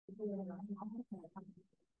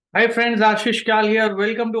Hi friends, Ashish Kyal here.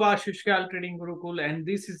 Welcome to Ashish Kyal Trading Gurukul, and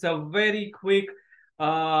this is a very quick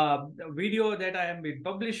video that I am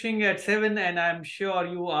publishing at 7, and I'm sure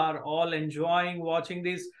you are all enjoying watching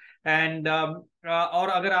this. And और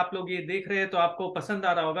अगर आप लोग ये देख रहे हैं तो आपको पसंद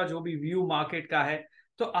आ रहा होगा जो भी व्यू मार्केट का है।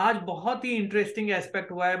 तो आज बहुत ही इंटरेस्टिंग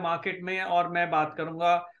एस्पेक्ट हुआ है मार्केट में, और मैं बात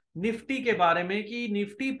करूंगा निफ्टी के बारे में कि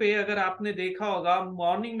निफ्टी पे अगर आपने देखा होगा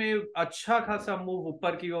मॉर्निंग में अच्छा खासा मूव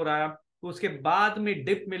ऊपर की ओर आया, उसके बाद में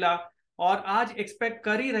डिप मिला। और आज एक्सपेक्ट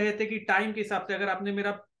कर ही रहे थे कि टाइम के हिसाब से, अगर आपने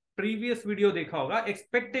मेरा प्रीवियस वीडियो देखा होगा,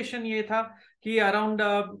 एक्सपेक्टेशन ये था कि अराउंड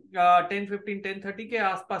 10:15 10:30 के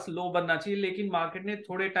आसपास लो बनना चाहिए, लेकिन मार्केट ने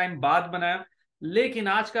थोड़े टाइम बाद बनाया। लेकिन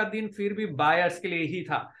आज का दिन फिर भी बायर्स के लिए ही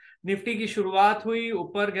था। निफ्टी की शुरुआत हुई,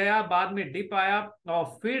 ऊपर गया, बाद में डिप आया, और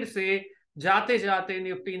फिर से जाते जाते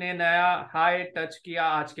निफ्टी ने नया हाई टच किया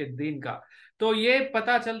आज के दिन का। तो ये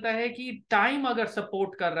पता चलता है कि टाइम अगर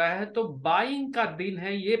सपोर्ट कर रहा है तो बाइंग का दिन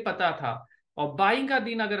है, ये पता था। और बाइंग का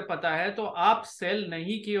दिन अगर पता है तो आप सेल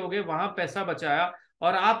नहीं किए होगे, वहां पैसा बचाया।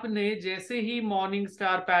 और आपने जैसे ही morning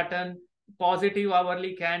star pattern, positive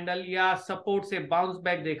hourly candle या सपोर्ट से बाउंस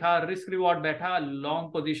बैक देखा, रिस्क रिवॉर्ड बैठा,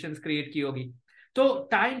 लॉन्ग पोजीशंस क्रिएट की होगी। तो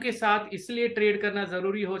टाइम के साथ इसलिए ट्रेड करना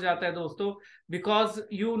जरूरी हो जाता है दोस्तों, because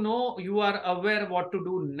you are aware what to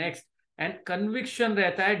do next, and conviction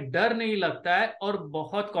रहता है, डर नहीं लगता है, और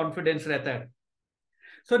बहुत कॉन्फिडेंस रहता है।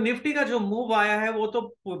 सो निफ्टी का जो मूव आया है वो तो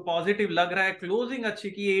पॉजिटिव लग रहा है। क्लोजिंग अच्छी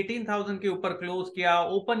की, 18,000 के ऊपर क्लोज किया।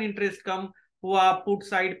 ओपन इंटरेस्ट कम हुआ पुट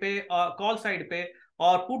साइड पे, कॉल साइड पे,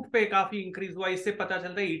 और पुट पे काफी इंक्रीज हुआ। इससे पता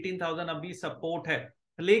चलता है 18,000 अभी सपोर्ट है,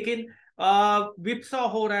 लेकिन विप्सा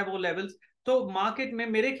हो रहा है वो लेवल्स। तो मार्केट में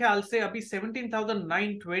मेरे ख्याल से अभी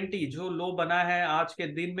 17,920 जो लो बना है आज के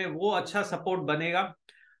दिन में, वो अच्छा सपोर्ट बनेगा।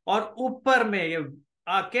 और ऊपर में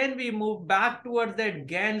can we move back towards that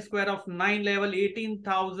Gann square of 9 level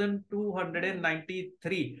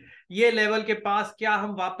 18,293? ये लेवल के पास क्या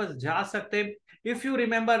हम वापस जा सकते? If you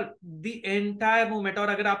remember the entire movement, और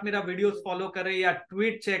अगर आप मेरा वीडियोस फॉलो कर रहे हैं या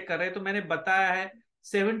ट्वीट चेक कर रहे हैं, तो मैंने बताया है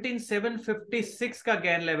 17,756 का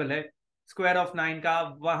गैन लेवल है, स्क्वायर ऑफ 9 का,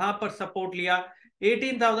 वहां पर सपोर्ट लिया।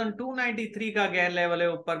 18,293 का गैन लेवल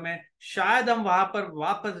है ऊपर में, शायद हम वहां पर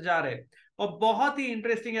वापस जा रहे हैं। और बहुत ही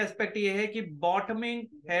इंटरेस्टिंग एस्पेक्ट ये है कि bottoming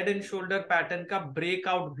head and shoulder pattern का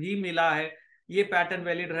ब्रेकआउट भी मिला है। ये पैटर्न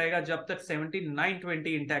वैलिड रहेगा जब तक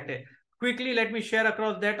 17,920 इंटैक्ट है। Quickly let me share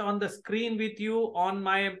across that on the screen with you on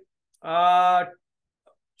my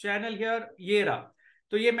channel here. ये रहा।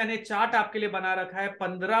 तो ये मैंने चार्ट आपके लिए बना रखा है,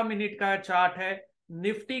 15 मिनट का चार्ट है।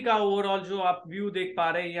 निफ्टी का ओवरऑल जो आप व्यू देख पा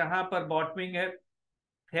रहे हैं, यहां पर बॉटमिंग है,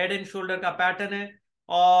 हेड एंड शोल्डर का पैटर्न है,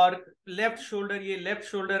 और लेफ्ट शोल्डर, ये लेफ्ट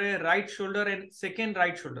शोल्डर है, right shoulder and second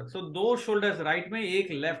right shoulder. सो दो शोल्डर्स राइट में,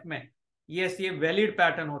 एक लेफ्ट में। यस, ये वैलिड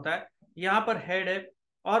पैटर्न होता है। यहां पर हेड है,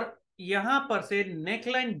 और यहां पर से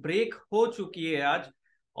नेकलाइन ब्रेक हो चुकी है आज।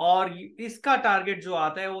 और इसका टारगेट जो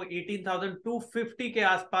आता है वो 18,250 के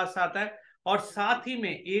आसपास आता है। और साथ ही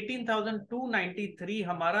में 18,293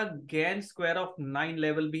 हमारा गैन स्क्वायर ऑफ 9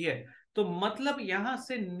 लेवल भी है। तो मतलब यहां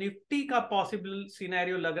से निफ्टी का पॉसिबल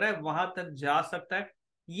सिनेरियो लग रहा है वहां तक जा सकता है।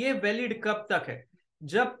 ये वैलिड कब तक है?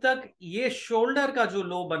 जब तक ये शोल्डर का जो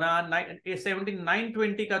लो बना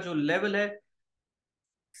 17,920 का जो लेवल है,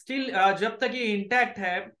 स्टिल जब तक ये इंटैक्ट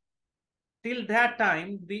है, till that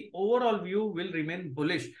time the overall view will remain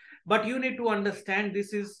bullish. But you need to understand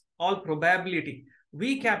this is all probability.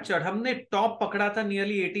 We captured, हमने टॉप पकड़ा था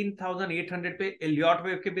नियरली 18,800 पे एलियट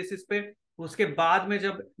वेव के बेसिस पे। उसके बाद में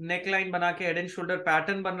जब नेकलाइन बना के हेड एंड शोल्डर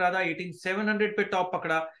पैटर्न बन रहा था, 18,700 पे टॉप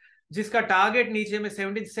पकड़ा, जिसका टारगेट नीचे में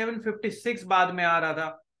 17,756 बाद में आ रहा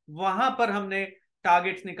था। वहां पर हमने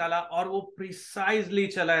टारगेट्स निकाला, और वो प्रिसाइजली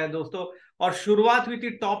चला है दोस्तों। और शुरुआत हुई थी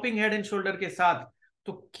टॉपिंग हेड एंड शोल्डर के साथ।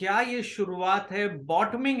 तो क्या ये शुरुआत है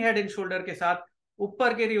बॉटमिंग हेड एंड शोल्डर के साथ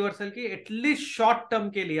ऊपर के रिवर्सल की, एटलीस्ट शॉर्ट टर्म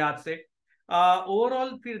के लिहाज से?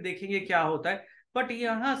 ओवरऑल फिर देखेंगे क्या होता है। बट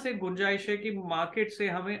यहां से गुंजाइश है कि मार्केट से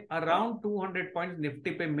हमें अराउंड 200 पॉइंट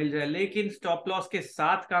निफ्टी पे मिल जाए, लेकिन स्टॉप लॉस के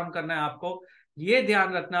साथ काम करना है आपको। ये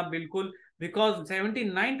ध्यान रखना बिल्कुल, बिकॉज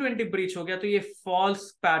 17,920 ब्रीच हो गया तो ये फॉल्स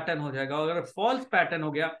पैटर्न हो जाएगा, और अगर फॉल्स पैटर्न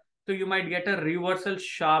हो गया तो you might get a reversal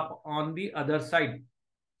sharp on the other side.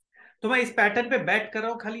 तो मैं इस पैटर्न पे बैट कर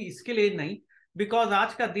रहा हूं, खाली इसके लिए नहीं, बिकॉज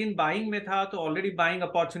आज का दिन बाइंग में था, तो ऑलरेडी बाइंग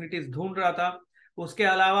अपॉर्चुनिटीज ढूंढ रहा था। उसके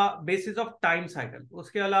अलावा बेसिस ऑफ टाइम साइकिल,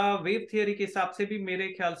 उसके अलावा वेव थियरी के हिसाब से भी मेरे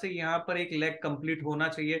ख्याल से यहाँ पर एक लेग कंप्लीट होना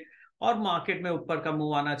चाहिए, और मार्केट में ऊपर का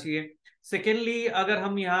मूव आना चाहिए। सेकेंडली, अगर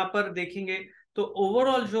हम यहाँ पर देखेंगे तो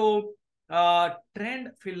ओवरऑल जो ट्रेंड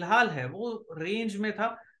फिलहाल है वो रेंज में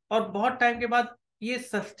था, और बहुत टाइम के बाद ये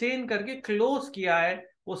सस्टेन करके क्लोज किया है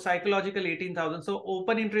वो psychological 18,000। So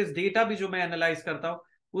open interest data भी जो मैं एनालाइज करता हूँ,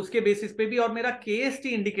 उसके बेसिस पे भी, और मेरा KST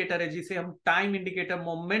इंडिकेटर है जिसे हम टाइम इंडिकेटर,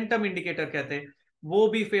 मोमेंटम इंडिकेटर कहते हैं, वो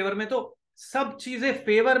भी फेवर में। तो सब चीजें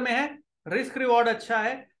फेवर में है, रिस्क रिवॉर्ड अच्छा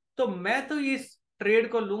है, तो मैं तो इस ट्रेड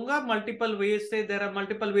को लूंगा मल्टीपल वेज से। There are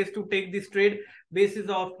multiple ways to take this trade, basis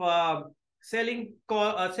of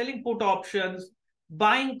selling put options,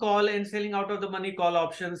 buying call and selling out of the money call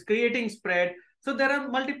options, creating spread. So there are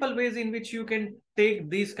multiple ways in which you can take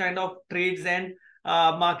these kind of trades and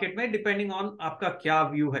market में, depending on आपका क्या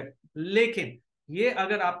view है। लेकिन ये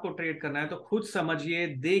अगर आपको trade करना है तो खुद समझिए,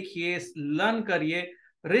 देखिए, लर्न करिए,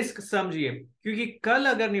 रिस्क समझिए, क्योंकि कल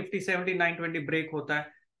अगर निफ्टी 7920 ब्रेक होता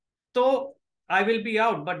है तो I will be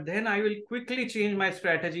out, but then I will quickly change my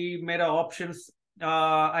strategy, मेरा options,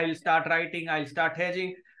 I will start writing, I will start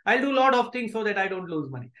hedging, I will do lot of things so that I don't lose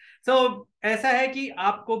money. सो ऐसा है कि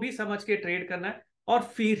आपको भी समझ के trade करना है और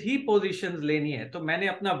फिर ही पोजीशंस लेनी है। तो मैंने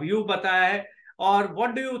अपना व्यू बताया है, और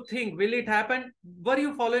what do you think, will it happen? Were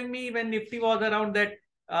you following me when Nifty was around that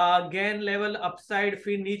gain level upside,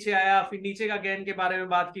 फिर नीचे आया, फिर नीचे का गेन के बारे में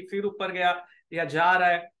बात की, फिर ऊपर गया या जा रहा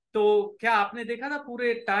है? तो क्या आपने देखा था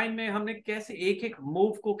पूरे टाइम में हमने कैसे एक एक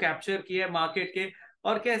मूव को कैप्चर किया है मार्केट के,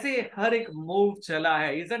 और कैसे हर एक मूव चला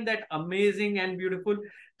है? Isn't that amazing and beautiful?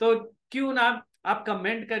 तो क्यों ना आप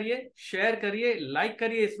कमेंट करिए, शेयर करिए, लाइक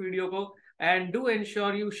करिए इस वीडियो को, and do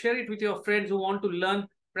ensure you share it with your friends who want to learn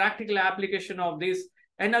practical application of this.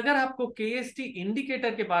 And अगर आपको KST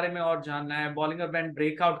इंडिकेटर के बारे में और जानना है बॉलिंगर बैंड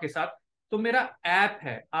ब्रेकआउट के साथ, तो मेरा ऐप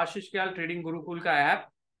है आशीष क्याल ट्रेडिंग गुरुकुल का ऐप,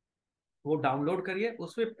 वो डाउनलोड करिए,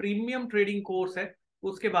 उसमें प्रीमियम ट्रेडिंग कोर्स है,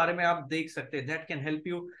 उसके बारे में आप देख सकते हैं। That can help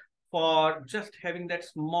you for just having that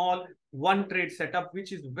small one trade setup,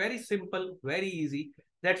 which is very simple, very easy.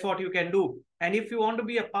 That's what you can do. And if you want to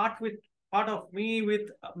be a part of me with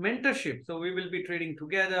mentorship, so we will be trading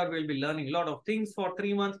together, we'll be learning a lot of things for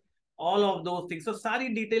 3 months, all of those things. So सारी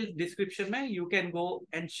details description में, you can go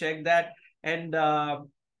and check that, and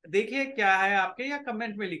देखिए क्या है आपके, या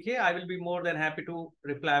comment में लिखिए, I will be more than happy to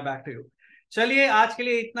reply back to you. चलिए आज के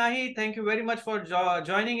लिए इतना ही, thank you very much for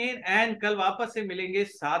joining in, and कल वापस से मिलेंगे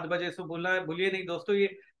 7 बजे से। भूलिए नहीं दोस्तों,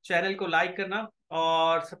 ये चैनल को लाइक करना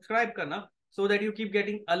और सब्सक्राइब करना, so that you keep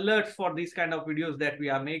getting alerts for these kind of videos that we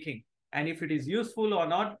are making. And if it is useful or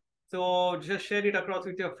not, so just share it across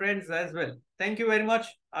with your friends as well. Thank you very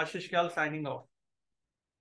much. Ashish Kyal signing off.